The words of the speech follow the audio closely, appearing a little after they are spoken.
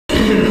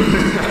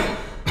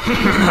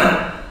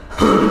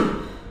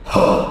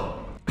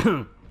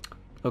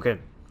Okay,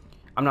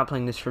 I'm not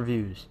playing this for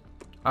views.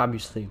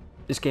 Obviously,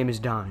 this game is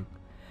dying.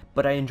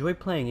 But I enjoy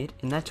playing it,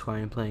 and that's why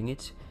I'm playing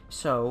it.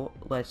 So,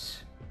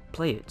 let's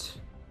play it.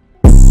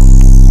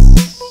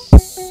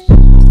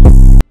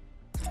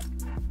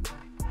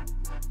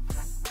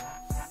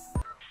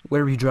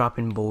 Where are we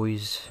dropping,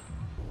 boys?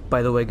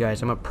 By the way,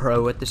 guys, I'm a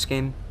pro at this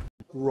game.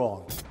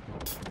 Wrong.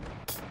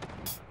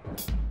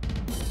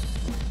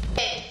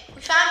 Okay,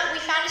 we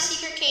found a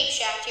secret cave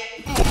shaft here.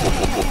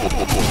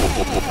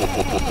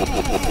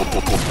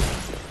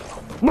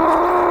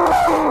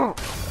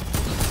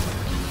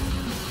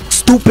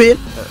 Stupid!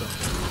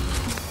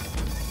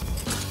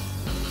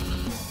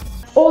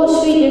 Oh,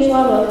 sweet, there's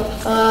lava.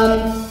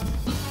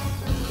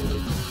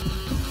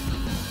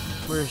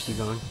 Where is he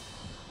going?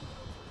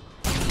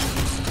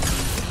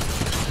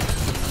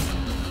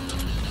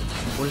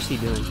 What is he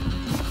doing?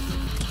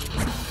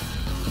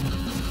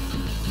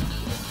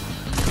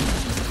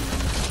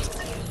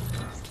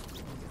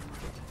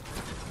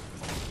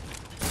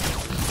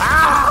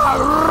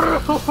 Ah!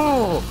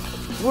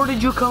 Where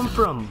did you come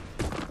from?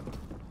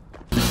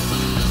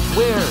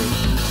 Where?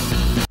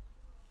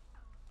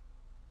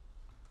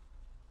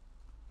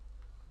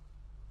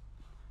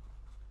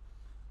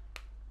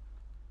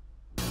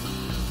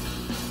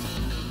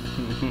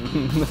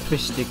 The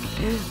fish stick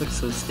looks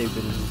so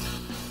stupid in this.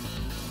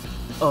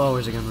 Oh,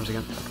 where's the gun? Where's the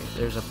gun? Okay,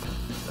 there's a...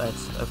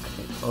 That's...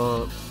 Okay.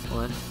 Oh,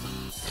 what?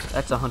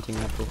 That's a hunting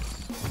rifle.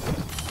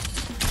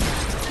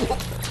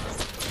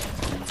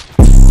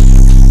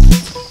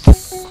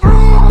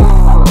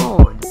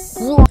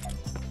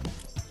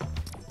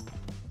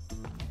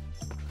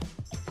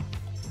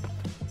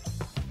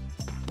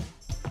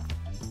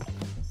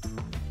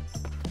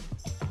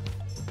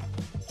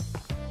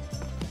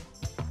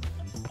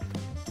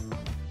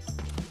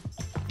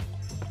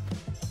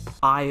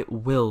 I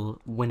will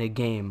win a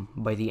game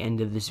by the end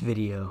of this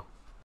video.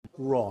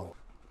 Wrong.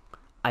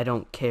 I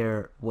don't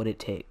care what it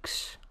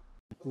takes.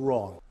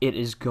 Wrong. It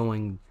is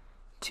going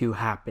to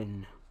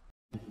happen.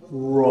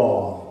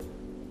 Wrong.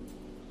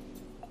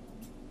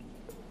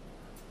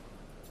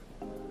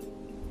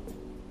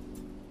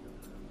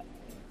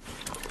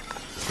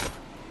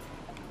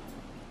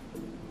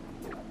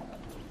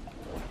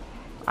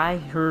 I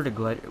heard a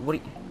glider. What do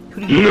you...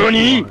 Who do you think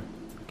you are?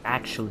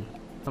 Actually.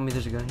 Tell me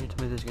there's a gun here.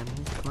 Tell me there's a gun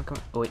here. Come on, come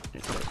on. Oh, wait.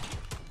 Okay.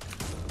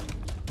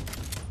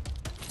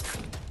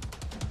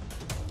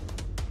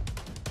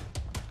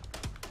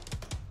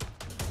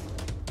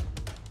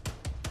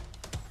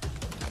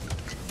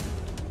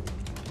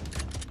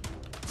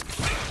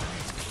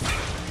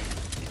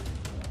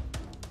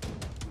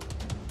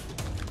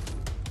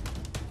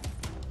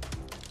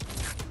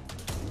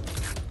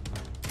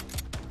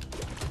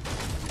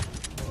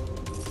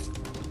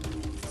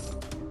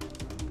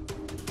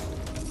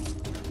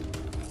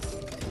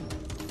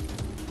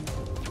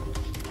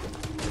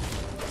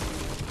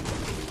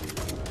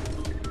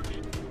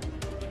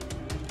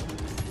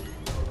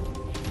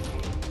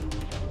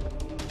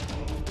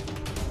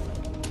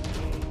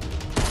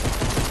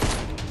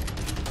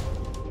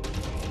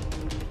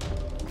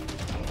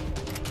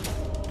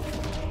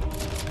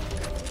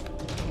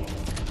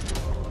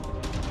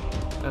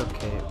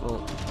 Okay,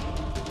 well...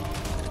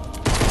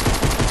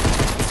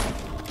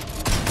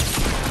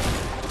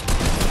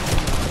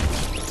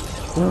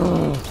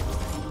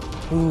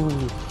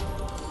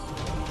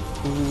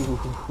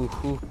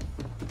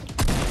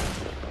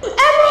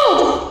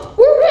 Emerald!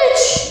 We're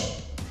rich!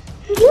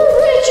 We're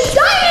rich!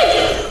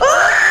 Diamond! What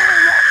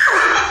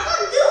am I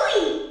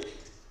doing?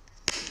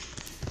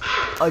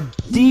 A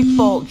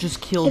default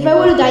just killed me. If I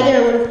would have died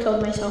there, I would have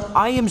killed myself.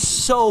 I am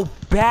so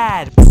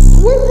bad.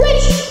 We're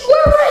rich!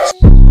 We're rich!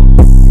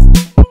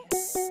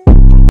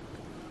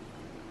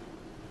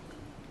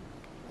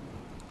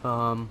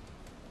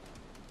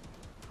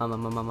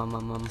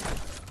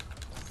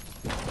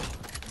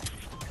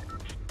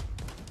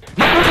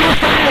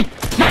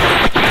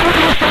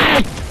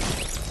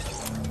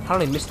 How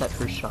did I miss that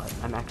first shot?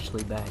 I'm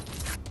actually bad.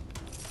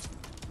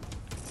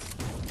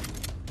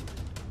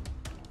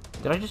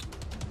 Did I just...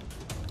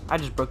 I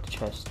just broke the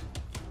chest.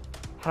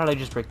 How did I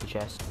just break the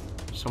chest?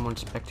 Someone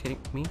spectating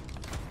me?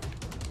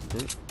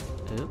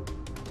 Oh.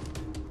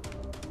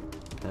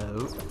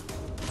 Oh.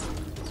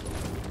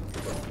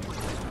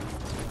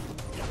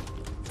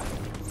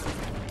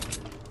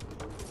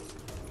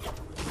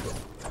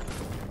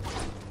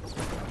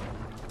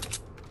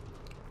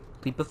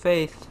 Leap of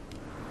faith.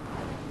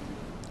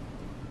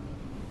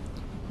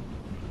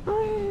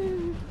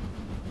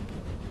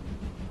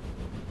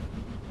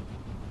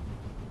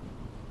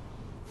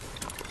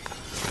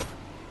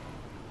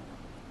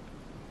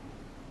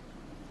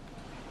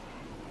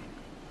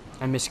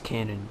 I miss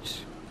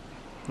cannons.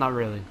 Not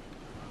really.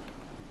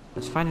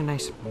 Let's find a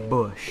nice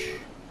bush.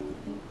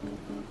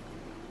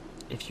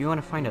 If you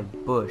want to find a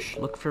bush,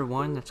 look for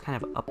one that's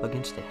kind of up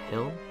against a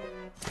hill.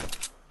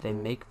 They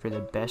make for the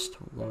best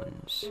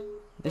ones.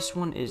 This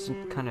one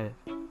isn't kind of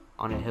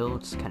on a hill,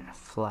 it's kind of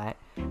flat,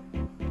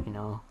 you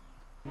know,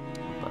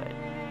 but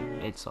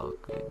it's all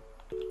good.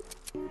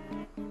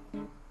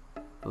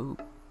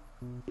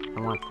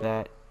 want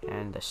that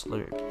and the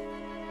slurp.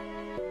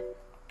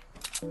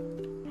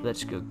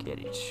 Let's go get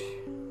it.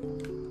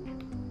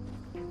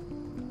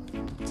 I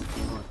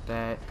want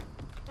that.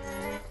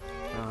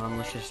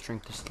 Let's just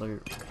drink the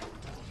slurp.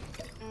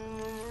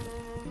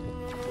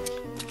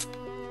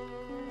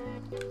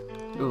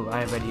 Ooh,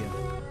 I have an idea.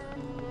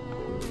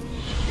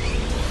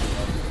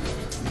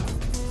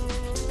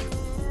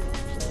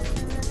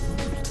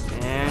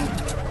 And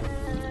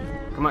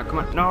come on, come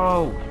on,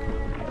 no!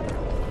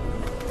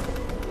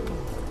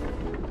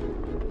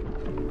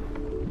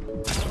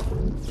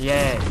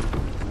 Yay!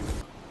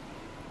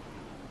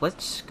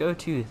 Let's go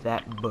to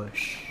that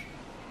bush.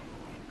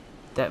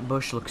 That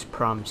bush looks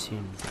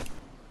promising.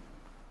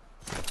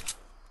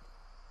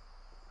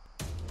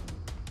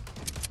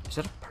 Is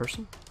that a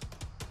person?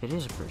 It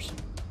is a person.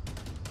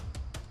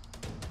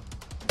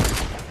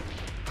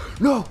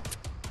 No!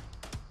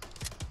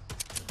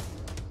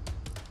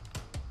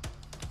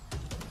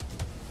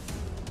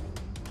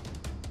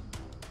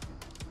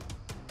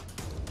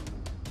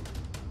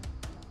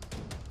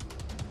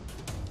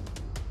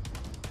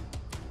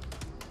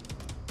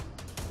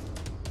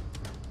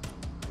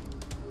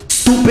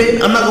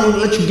 Stupid, I'm not gonna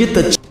let you get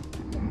the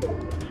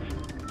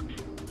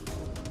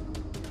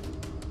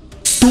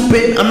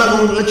stupid, I'm not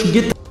gonna let you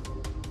get the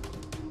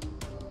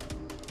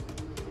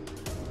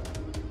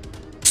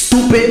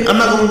stupid, I'm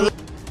not gonna let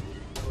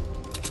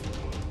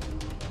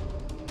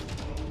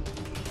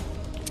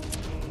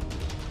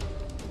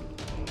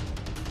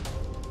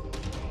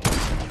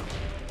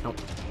Nope.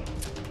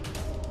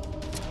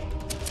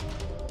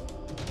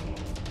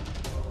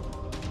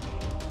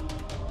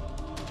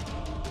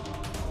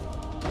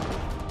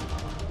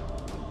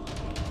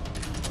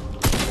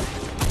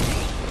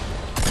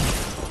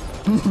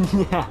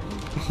 Yeah,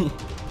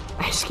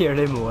 I scared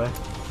him away.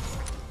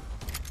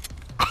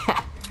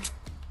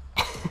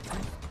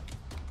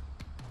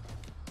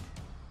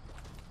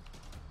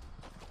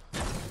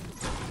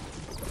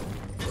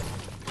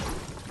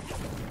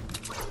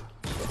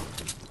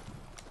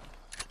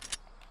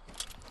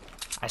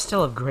 I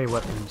still have great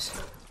weapons.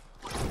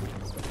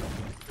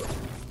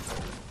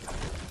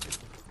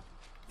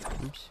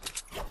 Oops.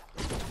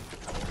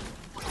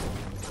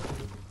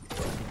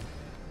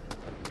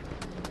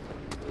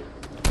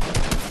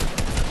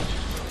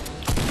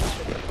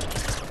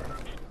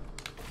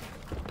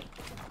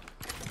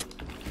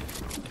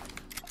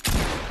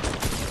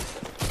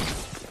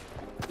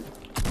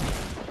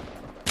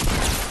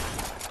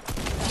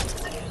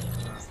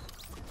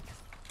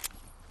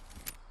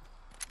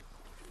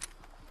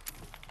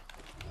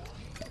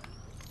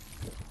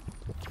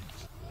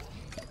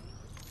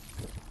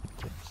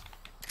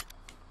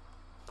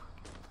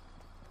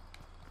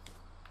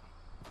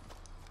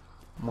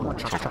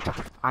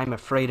 I'm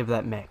afraid of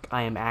that mech.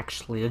 I am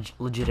actually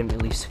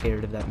legitimately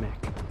scared of that mech.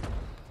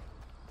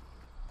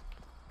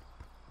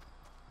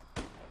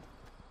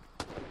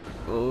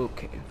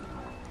 Okay.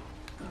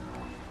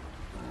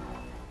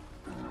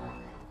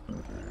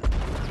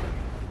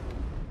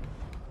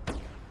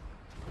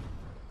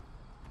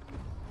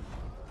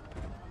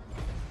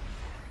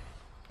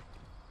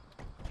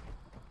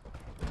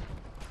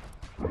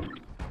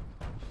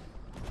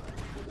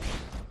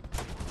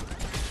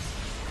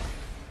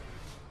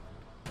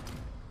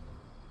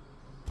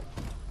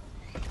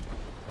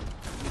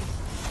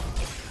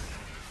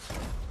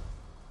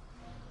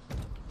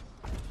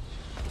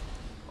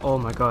 Oh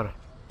my god,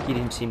 he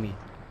didn't see me.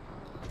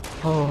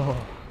 Oh.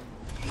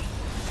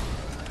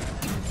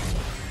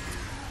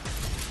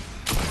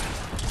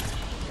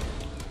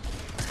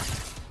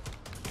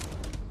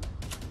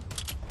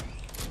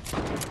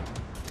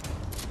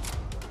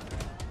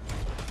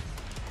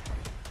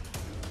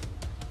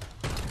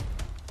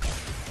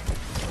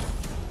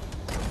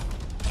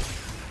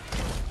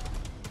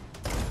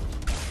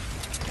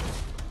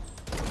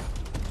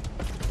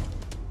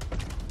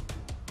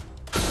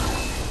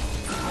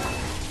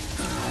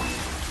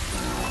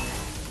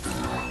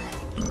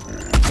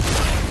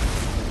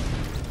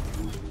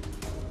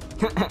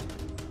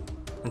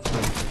 That's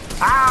funny.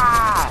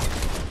 Ah!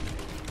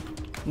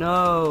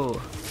 No.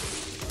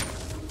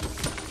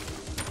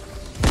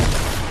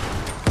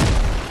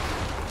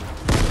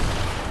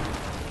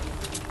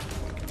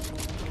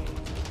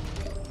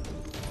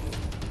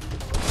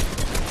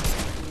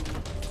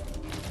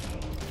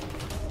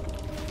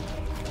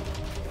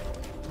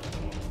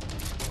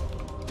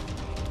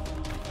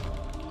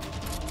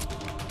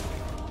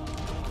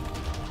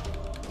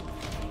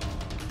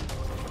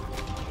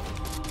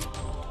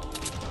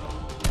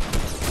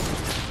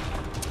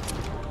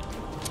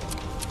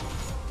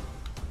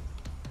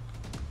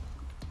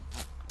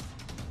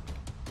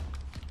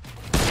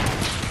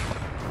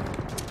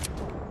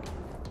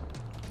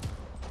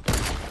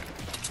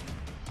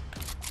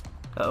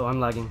 Uh-oh,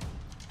 I'm lagging.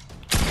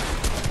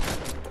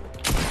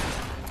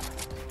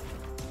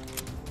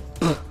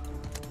 I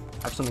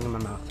have something in my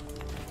mouth.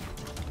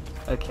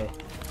 Okay.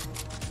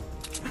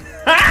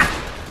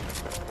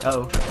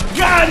 Uh-oh.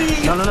 got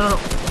it! No, no, no, no.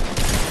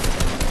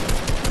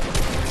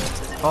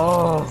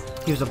 Oh,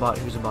 he was a bot,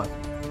 he was a bot.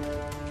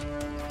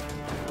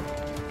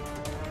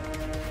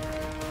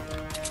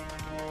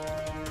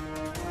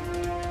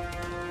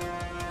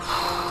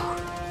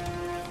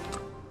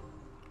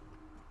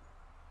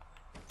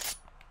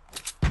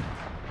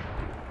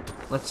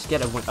 Let's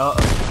get a win. Oh,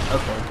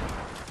 okay.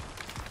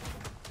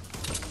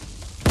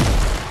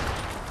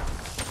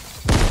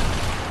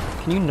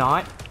 Can you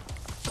not?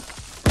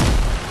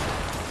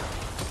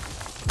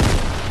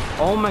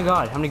 Oh my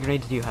god, how many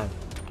grenades do you have?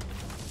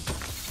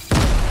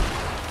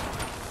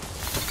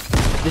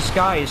 This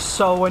guy is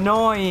so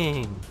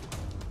annoying!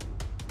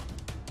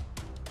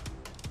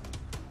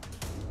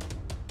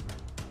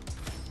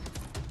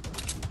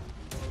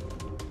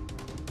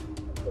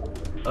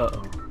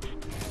 Uh-oh.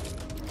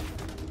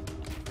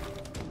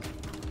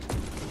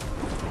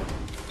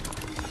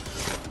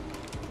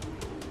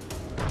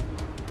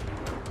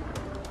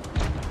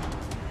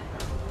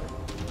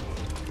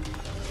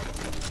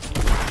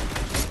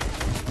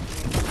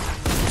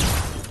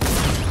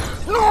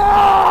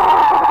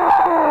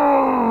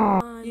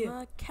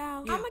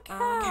 I'm a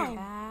cow.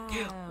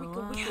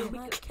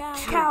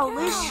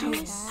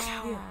 Cowlicious.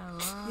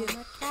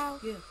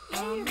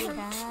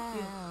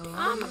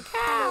 I'm a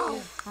cow.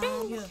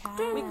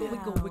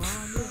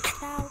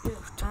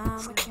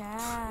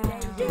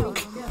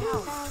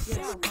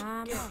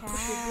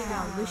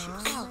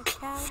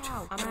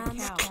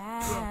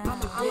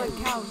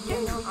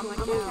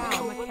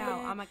 Wiggle.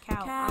 I'm a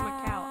cow.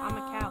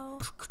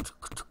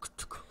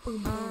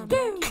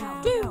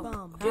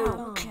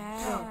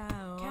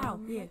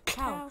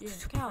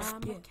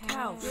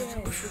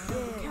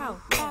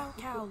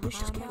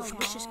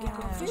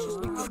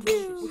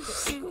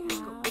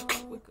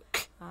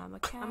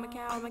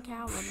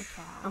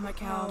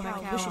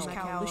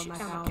 Cowlicious.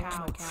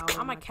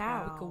 I'm a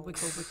cow.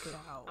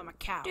 I'm a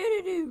cow.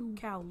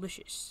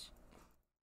 Cowlicious.